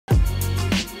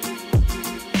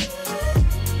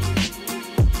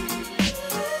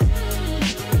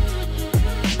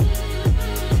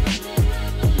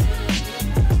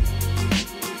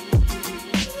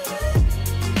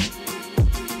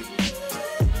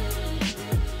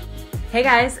Hey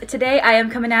guys, today I am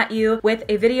coming at you with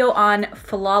a video on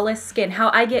flawless skin, how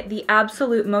I get the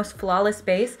absolute most flawless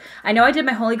base. I know I did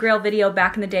my Holy Grail video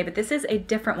back in the day, but this is a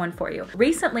different one for you.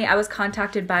 Recently, I was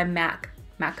contacted by MAC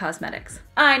Cosmetics.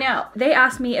 I know. They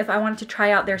asked me if I wanted to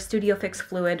try out their Studio Fix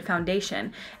Fluid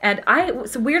foundation, and I,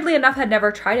 weirdly enough, had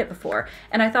never tried it before.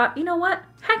 And I thought, you know what?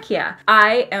 Heck yeah.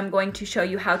 I am going to show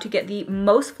you how to get the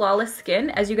most flawless skin.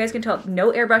 As you guys can tell,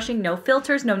 no airbrushing, no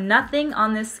filters, no nothing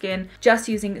on this skin, just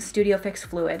using Studio Fix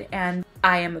Fluid, and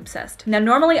I am obsessed. Now,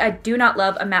 normally I do not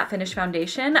love a matte finish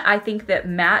foundation. I think that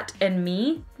matte and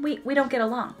me, we don't get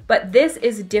along. But this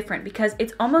is different because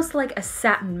it's almost like a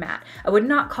satin matte. I would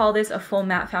not call this a full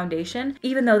matte foundation,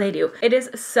 even though they do. It is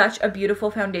such a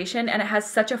beautiful foundation and it has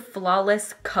such a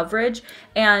flawless coverage.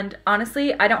 And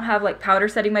honestly, I don't have like powder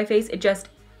setting my face. It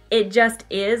just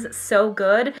is so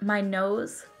good. My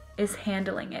nose is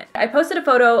handling it. I posted a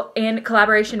photo in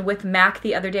collaboration with MAC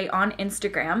the other day on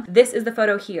Instagram. This is the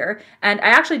photo here, and I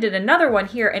actually did another one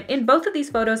here, and in both of these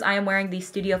photos I am wearing the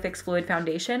Studio Fix Fluid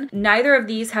foundation. Neither of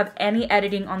these have any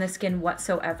editing on the skin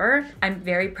whatsoever. I'm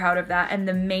very proud of that, and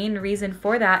the main reason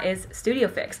for that is Studio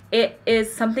Fix. It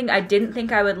is something I didn't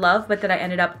think I would love, but that I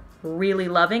ended up really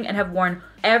loving and have worn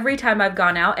every time I've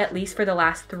gone out, at least for the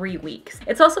last 3 weeks.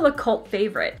 It's also a cult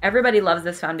favorite. Everybody loves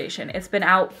this foundation. It's been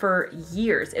out for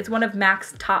years. It's one of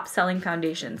MAC's top selling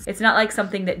foundations. It's not like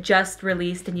something that just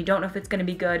released and you don't know if it's gonna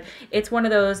be good. It's one of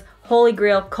those holy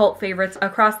grail cult favorites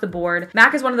across the board.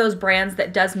 MAC is one of those brands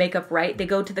that does makeup right. They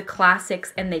go to the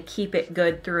classics and they keep it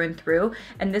good through and through.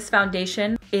 And this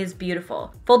foundation is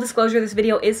beautiful. Full disclosure, this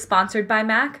video is sponsored by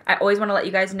MAC. I always wanna let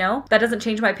you guys know. That doesn't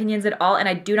change my opinions at all, and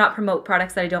I do not promote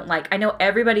products that I don't like. I know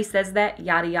everybody says that,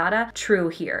 yada yada. True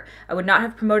here. I would not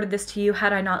have promoted this to you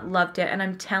had I not loved it, and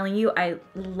I'm telling you, I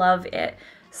love it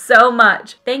so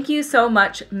much. Thank you so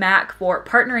much, MAC, for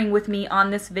partnering with me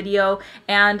on this video,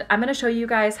 and I'm gonna show you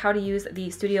guys how to use the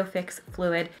Studio Fix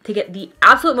Fluid to get the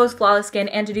absolute most flawless skin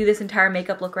and to do this entire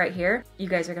makeup look right here. You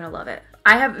guys are gonna love it.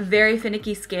 I have very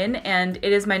finicky skin, and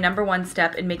it is my #1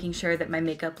 step in making sure that my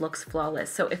makeup looks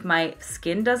flawless. So if my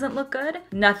skin doesn't look good,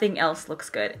 nothing else looks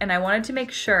good. And I wanted to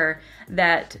make sure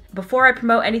that before I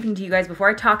promote anything to you guys, before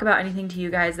I talk about anything to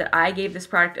you guys, that I gave this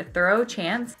product a thorough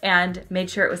chance and made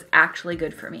sure it was actually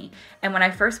good for me. And when I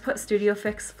first put Studio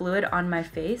Fix Fluid on my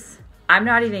face, I'm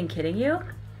not even kidding you,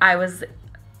 I was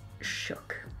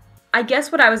shook. I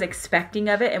guess what I was expecting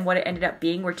of it and what it ended up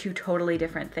being were two totally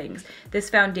different things. This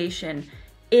foundation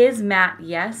is matte,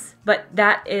 yes, but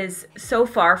that is so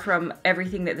far from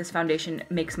everything that this foundation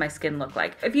makes my skin look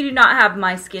like. If you do not have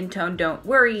my skin tone, don't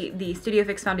worry. The Studio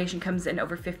Fix foundation comes in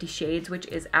over 50 shades, which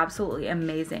is absolutely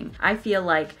amazing. I feel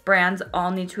like brands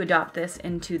all need to adopt this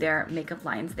into their makeup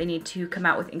lines. They need to come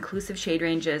out with inclusive shade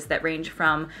ranges that range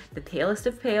from the palest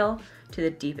of pale to the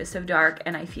deepest of dark,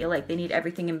 and I feel like they need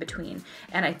everything in between.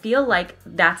 And I feel like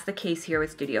that's the case here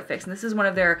with Studio Fix, and this is one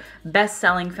of their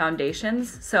best-selling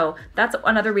foundations, so that's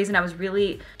another reason I was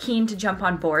really keen to jump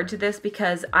on board to this,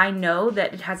 because I know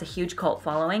that it has a huge cult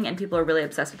following and people are really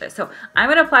obsessed with it. So I'm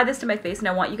gonna apply this to my face, and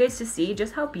I want you guys to see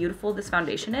just how beautiful this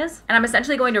foundation is. And I'm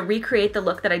essentially going to recreate the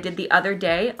look that I did the other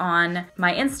day on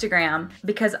my Instagram,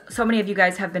 because so many of you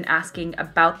guys have been asking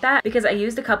about that, because I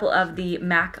used a couple of the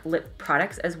MAC lip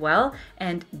products as well.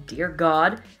 And dear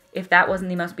God, if that wasn't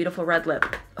the most beautiful red lip.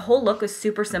 The whole look was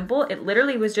super simple. It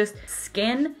literally was just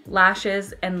skin,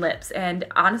 lashes, and lips. And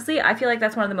honestly, I feel like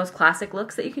that's one of the most classic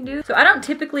looks that you can do. So I don't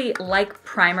typically like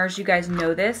primers, you guys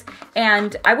know this.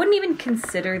 And I wouldn't even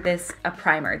consider this a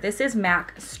primer. This is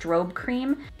MAC Strobe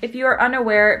Cream. If you are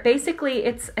unaware, basically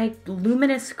it's a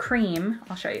luminous cream.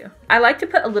 I'll show you. I like to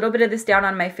put a little bit of this down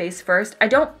on my face first. I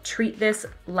don't treat this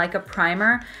like a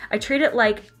primer. I treat it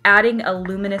like adding a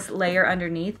luminous layer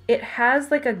underneath. It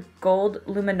has like a gold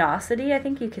luminosity. I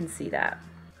think you can see that.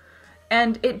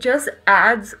 And it just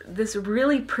adds this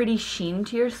really pretty sheen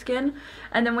to your skin.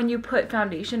 And then when you put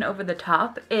foundation over the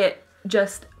top, it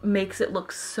just makes it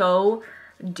look so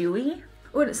dewy.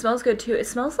 Oh, and it smells good too. It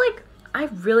smells like, I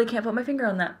really can't put my finger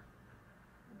on that,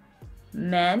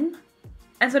 men.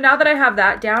 And so now that I have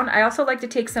that down, I also like to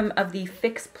take some of the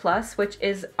Fix Plus, which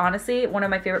is honestly one of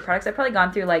my favorite products. I've probably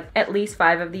gone through like at least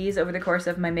 5 of these over the course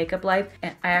of my makeup life.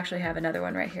 And I actually have another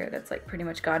one right here that's like pretty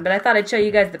much gone. But I thought I'd show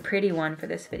you guys the pretty one for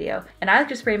this video. And I like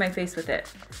to spray my face with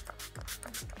it.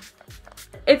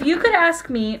 If you could ask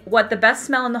me what the best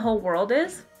smell in the whole world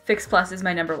is, Fix Plus is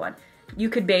my #1. You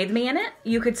could bathe me in it.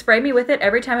 You could spray me with it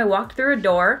every time I walked through a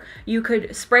door. You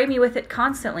could spray me with it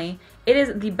constantly. It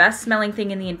is the best smelling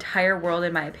thing in the entire world,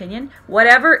 in my opinion.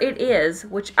 Whatever it is,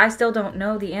 which I still don't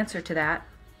know the answer to that,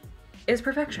 is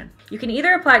perfection. You can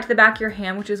either apply it to the back of your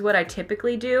hand, which is what I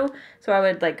typically do. So I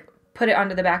would like put it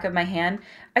onto the back of my hand.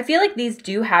 I feel like these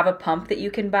do have a pump that you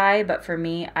can buy, but for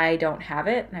me, I don't have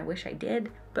it, and I wish I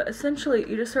did. But essentially,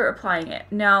 you just start applying it.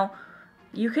 Now,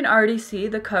 you can already see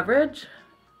the coverage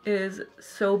is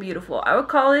so beautiful. I would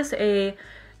call this a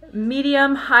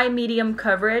medium, high medium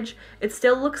coverage. It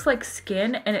still looks like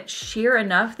skin, and it's sheer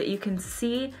enough that you can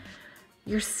see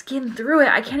your skin through it.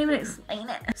 I can't even explain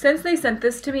it. Since they sent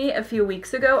this to me a few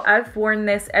weeks ago, I've worn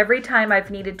this every time I've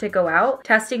needed to go out,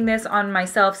 testing this on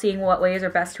myself, seeing what ways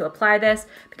are best to apply this,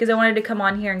 because I wanted to come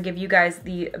on here and give you guys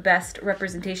the best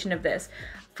representation of this.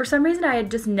 For some reason, I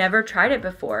had just never tried it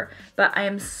before, but I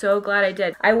am so glad I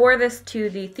did. I wore this to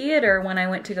the theater when I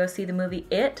went to go see the movie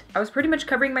It. I was pretty much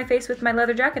covering my face with my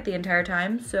leather jacket the entire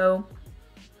time, so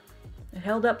it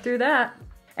held up through that.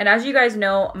 And as you guys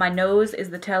know, my nose is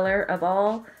the teller of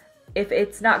all. If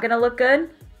it's not gonna look good,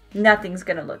 nothing's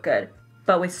gonna look good.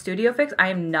 But with Studio Fix, I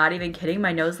am not even kidding,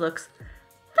 my nose looks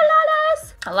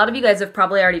flawless. A lot of you guys have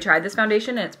probably already tried this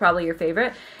foundation and it's probably your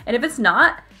favorite. And if it's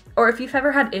not, or if you've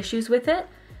ever had issues with it,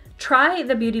 try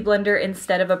the Beauty Blender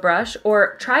instead of a brush,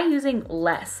 or try using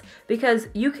less, because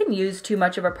you can use too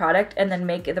much of a product and then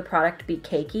make the product be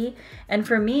cakey. And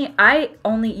for me,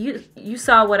 you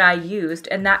saw what I used,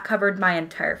 and that covered my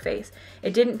entire face.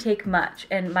 It didn't take much,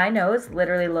 and my nose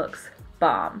literally looks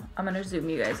bomb. I'm gonna zoom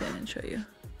you guys in and show you.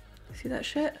 See that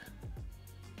shit?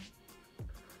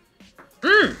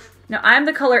 Now I'm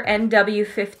the color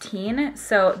NW15,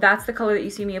 so that's the color that you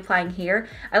see me applying here.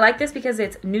 I like this because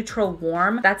it's neutral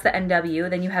warm. That's the NW.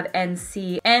 Then you have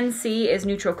NC. NC is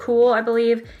neutral cool, I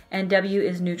believe, and W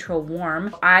is neutral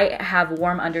warm. I have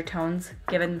warm undertones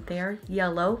given that they're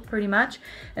yellow pretty much,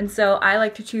 and so I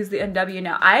like to choose the NW.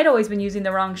 Now I had always been using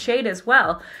the wrong shade as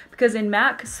well, because in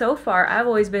MAC so far I've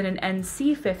always been an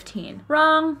NC15.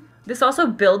 Wrong. This also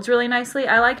builds really nicely.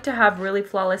 I like to have really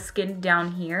flawless skin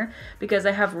down here because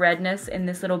I have redness in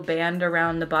this little band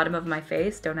around the bottom of my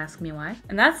face. Don't ask me why.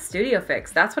 And that's Studio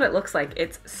Fix. That's what it looks like.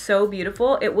 It's so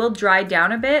beautiful. It will dry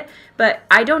down a bit, but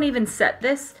I don't even set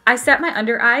this. I set my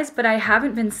under eyes, but I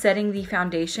haven't been setting the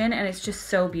foundation, and it's just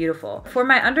so beautiful. For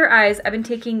my under eyes, I've been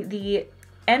taking the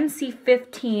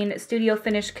NC15 Studio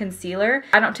Finish Concealer.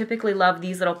 I don't typically love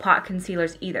these little pot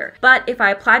concealers either, but if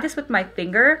I apply this with my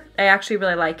finger, I actually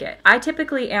really like it. I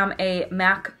typically am a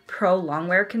MAC Pro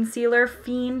Longwear Concealer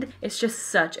fiend. It's just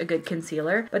such a good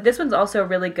concealer, but this one's also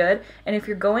really good. And if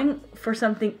you're going for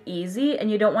something easy and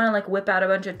you don't want to like whip out a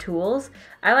bunch of tools,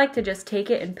 I like to just take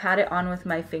it and pat it on with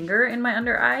my finger in my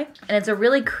under eye. And it's a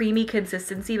really creamy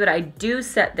consistency, but I do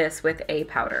set this with a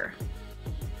powder.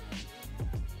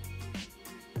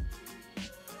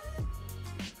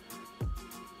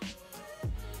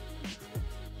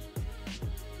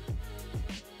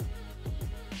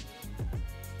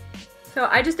 So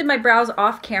I just did my brows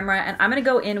off camera, and I'm gonna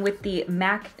go in with the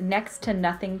MAC Next to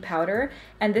Nothing powder,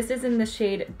 and this is in the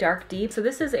shade Dark Deep. So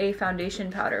this is a foundation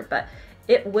powder, but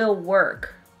it will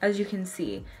work, as you can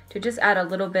see, to just add a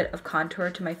little bit of contour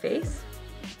to my face.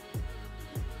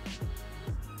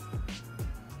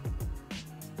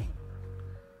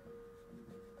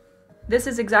 This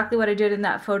is exactly what I did in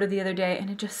that photo the other day, and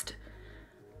it just,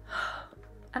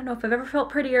 I don't know if I've ever felt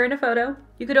prettier in a photo.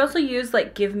 You could also use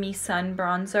like Give Me Sun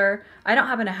bronzer. I don't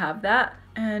happen to have that.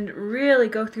 And really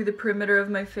go through the perimeter of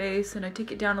my face, and I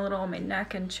take it down a little on my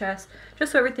neck and chest,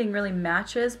 just so everything really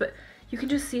matches. But you can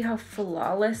just see how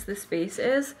flawless this face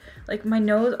is. Like my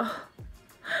nose, oh,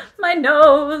 my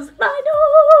nose, my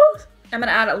nose. I'm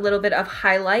gonna add a little bit of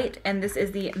highlight, and this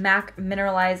is the MAC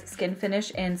Mineralize Skin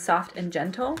Finish in Soft and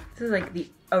Gentle. This is like the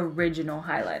original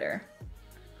highlighter.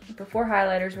 Before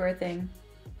highlighters were a thing,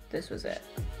 this was it.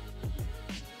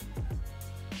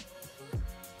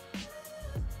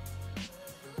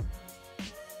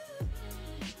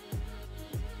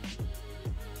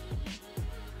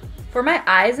 For my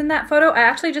eyes in that photo, I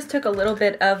actually just took a little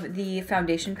bit of the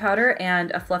foundation powder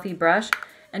and a fluffy brush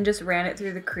and just ran it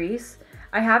through the crease.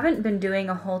 I haven't been doing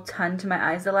a whole ton to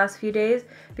my eyes the last few days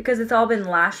because it's all been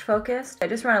lash focused. I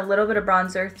just run a little bit of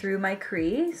bronzer through my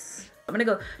crease. I'm gonna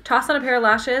go toss on a pair of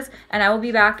lashes, and I will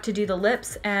be back to do the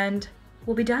lips, and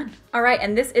we'll be done. All right,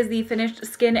 and this is the finished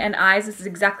skin and eyes. This is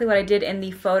exactly what I did in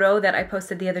the photo that I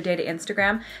posted the other day to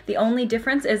Instagram. The only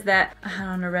difference is that I had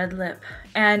on a red lip.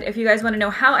 And if you guys wanna know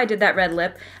how I did that red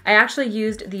lip, I actually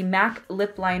used the MAC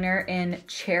lip liner in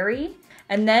Cherry.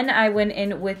 And then I went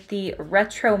in with the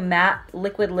Retro Matte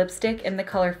liquid lipstick in the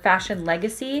color Fashion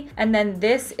Legacy. And then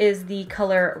this is the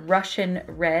color Russian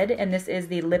Red, and this is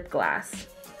the Lip Glass.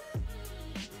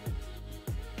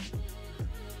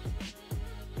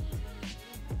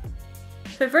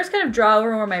 So I first kind of draw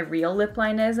over where my real lip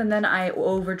line is, and then I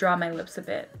overdraw my lips a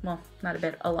bit. Well, not a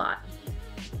bit, a lot.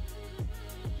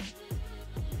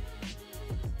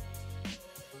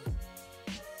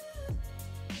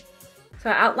 So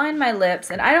I outlined my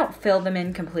lips, and I don't fill them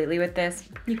in completely with this.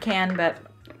 You can, but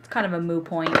it's kind of a moot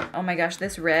point. Oh my gosh,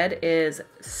 this red is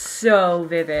so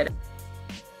vivid.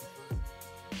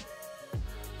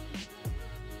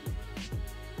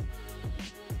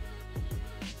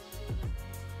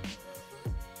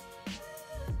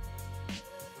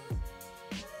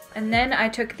 And then I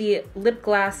took the lip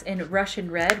gloss in Russian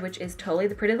Red, which is totally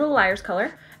the Pretty Little Liars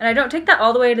color. And I don't take that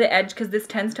all the way to the edge because this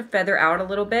tends to feather out a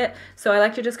little bit. So I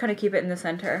like to just kind of keep it in the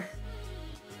center.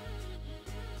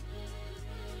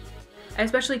 I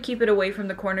especially keep it away from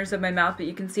the corners of my mouth, but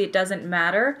you can see it doesn't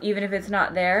matter. Even if it's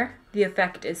not there, the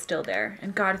effect is still there.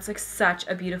 And God, it's like such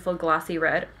a beautiful glossy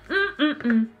red.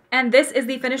 And this is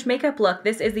the finished makeup look.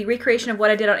 This is the recreation of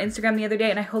what I did on Instagram the other day,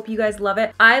 and I hope you guys love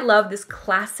it. I love this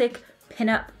classic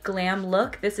pinup glam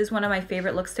look. This is one of my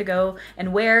favorite looks to go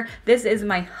and wear. This is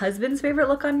my husband's favorite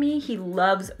look on me. He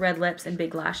loves red lips and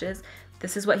big lashes.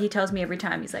 This is what he tells me every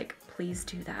time. He's like, please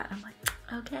do that. I'm like,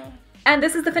 okay. And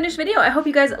this is the finished video. I hope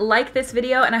you guys like this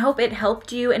video, and I hope it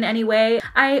helped you in any way.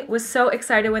 I was so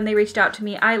excited when they reached out to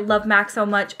me. I love MAC so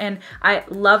much, and I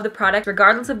love the product.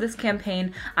 Regardless of this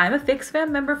campaign, I'm a Fix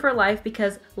Fam member for life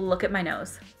because look at my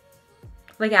nose.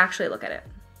 Like, actually look at it.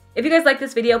 If you guys like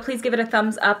this video, please give it a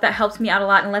thumbs up. That helps me out a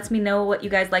lot and lets me know what you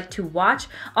guys like to watch.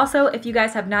 Also, if you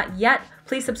guys have not yet,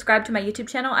 please subscribe to my YouTube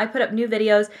channel. I put up new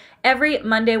videos every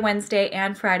Monday, Wednesday,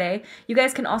 and Friday. You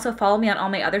guys can also follow me on all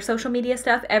my other social media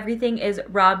stuff. Everything is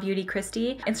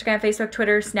RawBeautyKristi. Instagram, Facebook,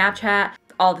 Twitter, Snapchat,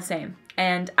 all the same.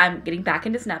 And I'm getting back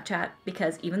into Snapchat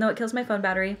because even though it kills my phone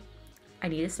battery, I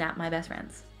need to snap my best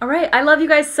friends. All right, I love you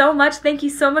guys so much. Thank you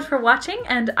so much for watching,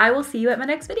 and I will see you at my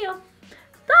next video.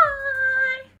 Bye!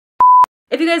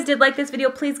 If you guys did like this video,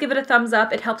 please give it a thumbs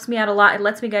up. It helps me out a lot. It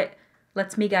lets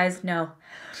me guys know.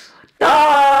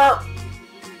 No!